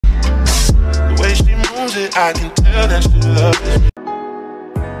lose it, I can tell that she loves me.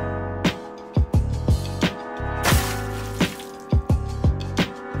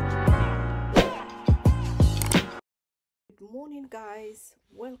 Good morning guys,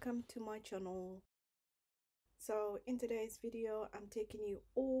 welcome to my channel. So in today's video I'm taking you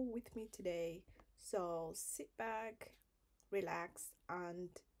all with me today, so sit back, relax and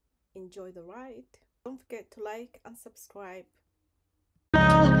enjoy the ride. Don't forget to like and subscribe.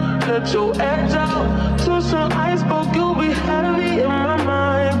 Let your edge out to some iceberg, you'll be heavy in my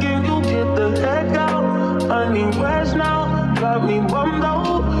mind. Can you get the heck out? I need rest now, got me bummed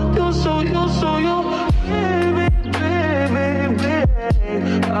out. You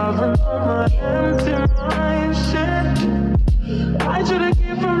I've been on my empty mind, shit. I should've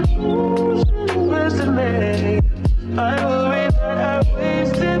came from losing best in me. I worry that I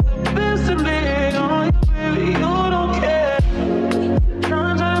wasted the best in me. Oh, baby, you don't care. Now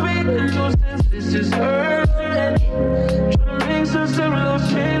I'm trying to make a nuisance, this is hurting. Trying to make some similar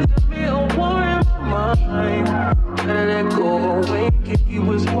change to me, a war in my mind. Let it go away, if he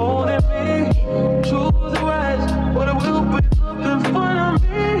was holding me. Choose the right, but it will break up in front of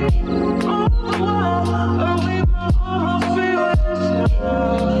me. All the while, I leave my almost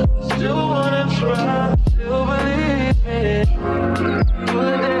feelings. Still wanna try, still believe it.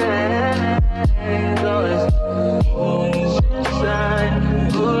 Good days, always inside.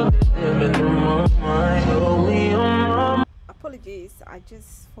 Good them in my mind, hold me on my. Apologies, I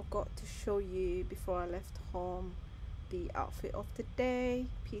just forgot to show you before I left home the outfit of the day.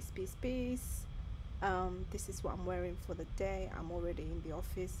 Peace. This is what I'm wearing for the day. I'm already in the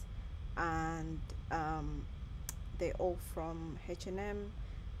office, and they're all from H&M.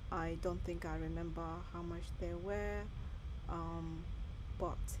 I don't think I remember how much they were,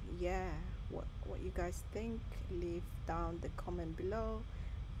 but yeah, what you guys think, leave down the comment below.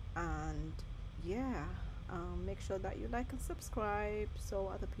 And yeah, make sure that you like and subscribe so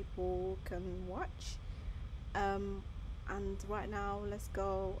other people can watch. And right now, let's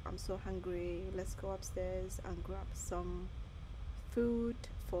go. I'm so hungry. Let's go upstairs and grab some food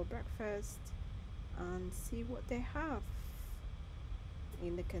for breakfast and see what they have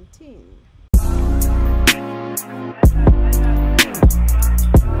in the canteen.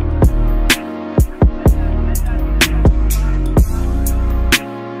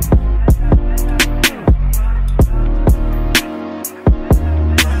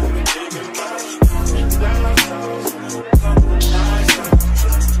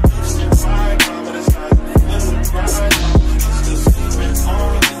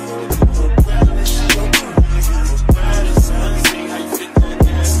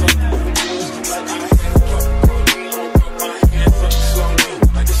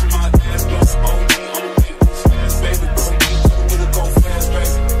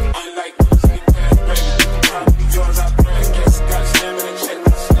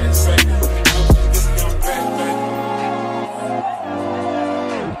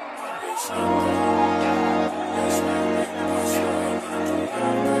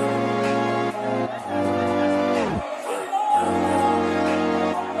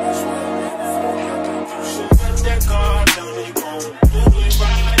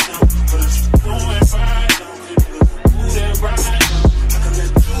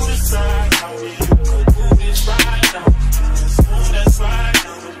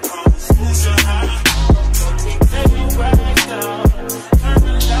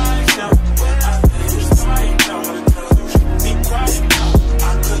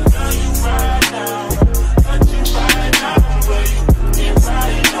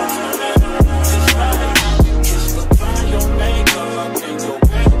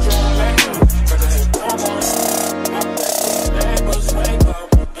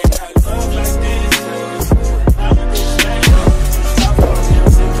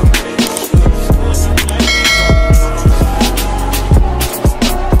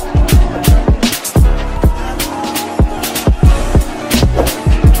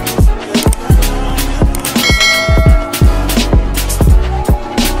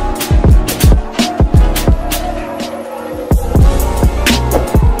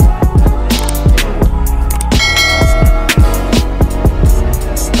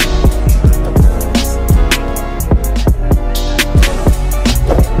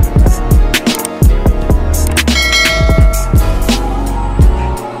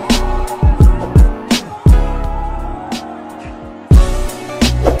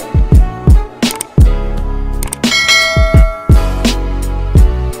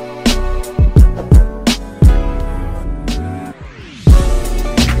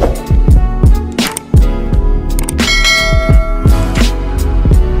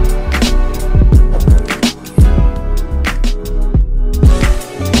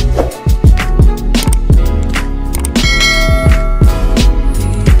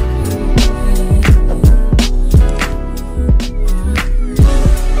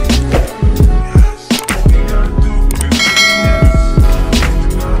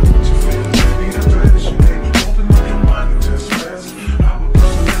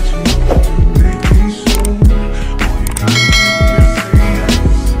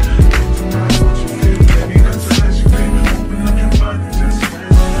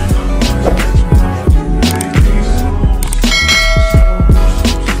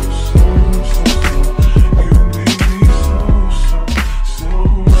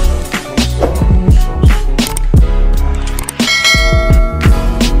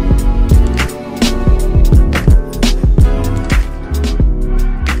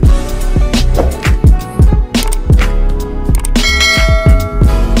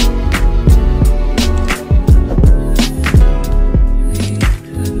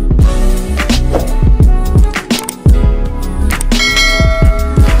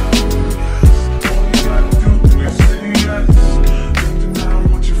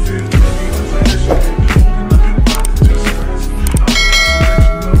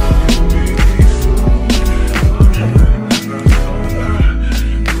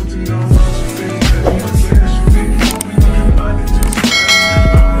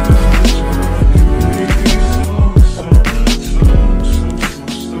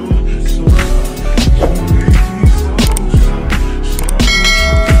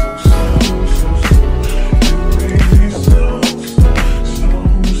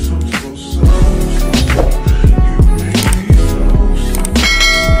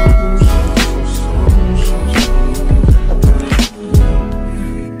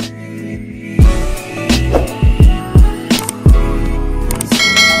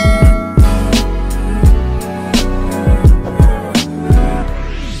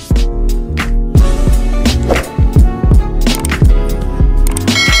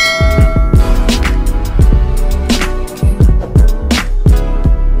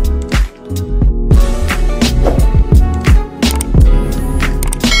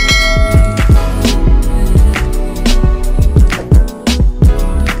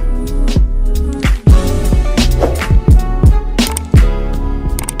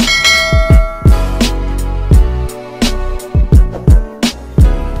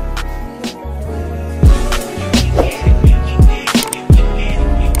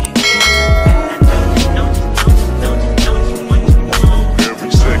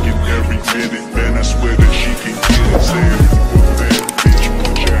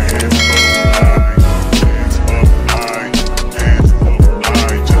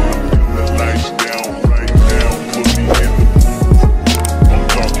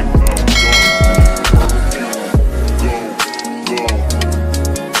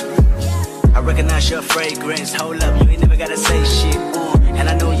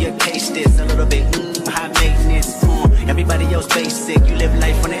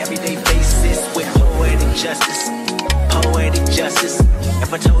 life on an everyday basis with poetic justice. Poetic justice.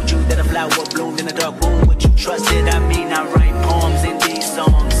 If I told you that a flower bloomed in a dark room, would you trust it? I mean, I write poems in these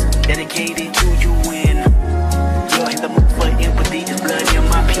songs dedicated to you when you're in the mood for empathy. There's blood in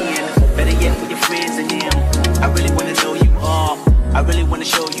my pen. Better yet, with your friends and them. I really wanna know you all. I really wanna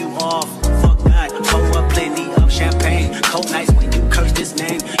show you off. Fuck God, pour up plenty of champagne. Cold nights when you curse this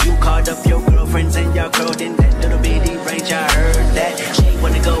name. You called up your girlfriends and y'all curled in that little bitty range. I heard that she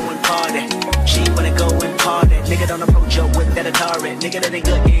wanna go and party. She wanna go and party. Nigga, don't approach her with that Atari. Nigga, that ain't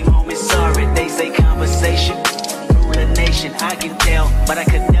good game, homie, sorry. They say conversation rule a nation. I can tell, but I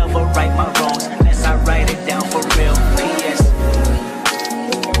could never right my wrongs unless I write it down for real. P.S.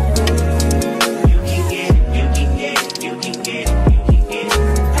 You can get it, you can get it, you can get it, you can get it.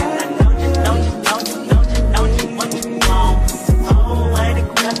 And I know you what you want. Oh, I the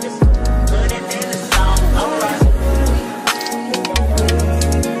justice, put it in the song, alright.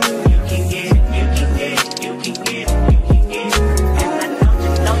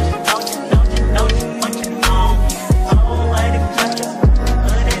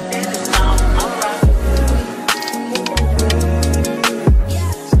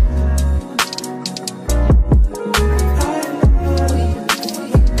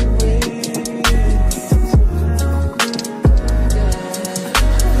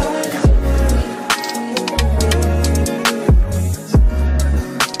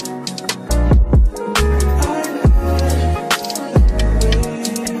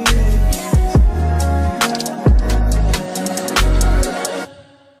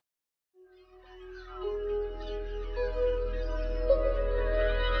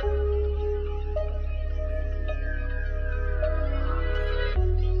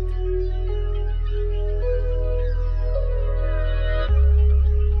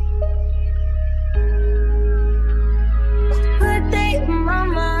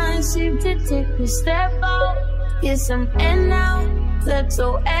 Take a step out, get some air now, let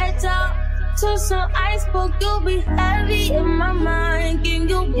your edge out. To some iceberg, you'll be heavy in my mind. Can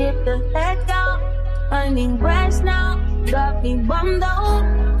you get the heck out? I need rest now, got me bummed out.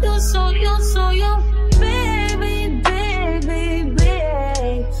 You baby, baby,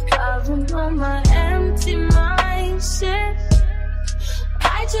 baby. I've been on my empty mindset.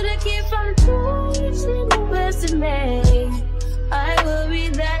 I should've kept from losing the best of me. I worry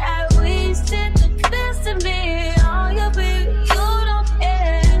that I wasted the best of me. Oh, yeah, baby, you don't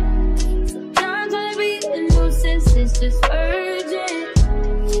care. Sometimes wanna be a nuisance, it's just urgent.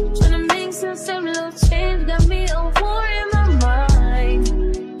 Tryna make some little change, got me a war in my mind.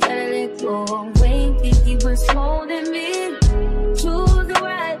 Gotta let go away, think he was holding me. Choose the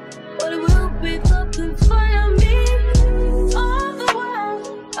right, but it will pick up in front of me. All the while,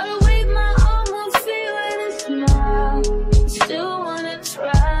 I wait my almost feel it a smile. Still wanna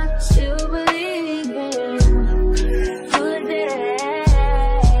try, still believe in good days.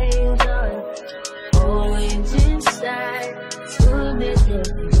 Always inside, good days in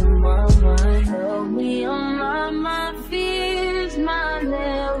my mind. Help me on my fears, my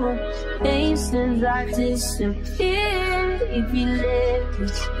limitations. I disappear if you let me.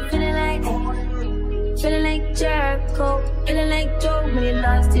 Feeling like Jericho, feeling like Joe when he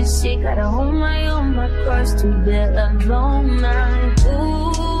lost his shit. Gotta hold my own, my cross to bear alone.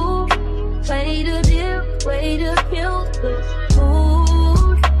 Ooh, way to deal, way to kill the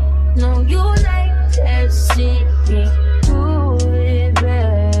food. No, you like that shit, do it,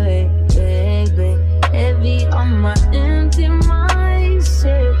 baby, baby. Heavy on my empty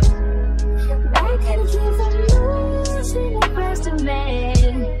mindset. I gotta keep from losing the rest of me.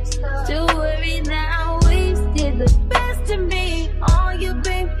 Still worried that I wasted the best of me. Oh, you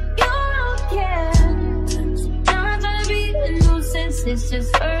babe, you don't care. Sometimes trying to be a nuisance, it's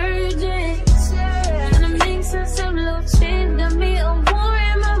just urgent.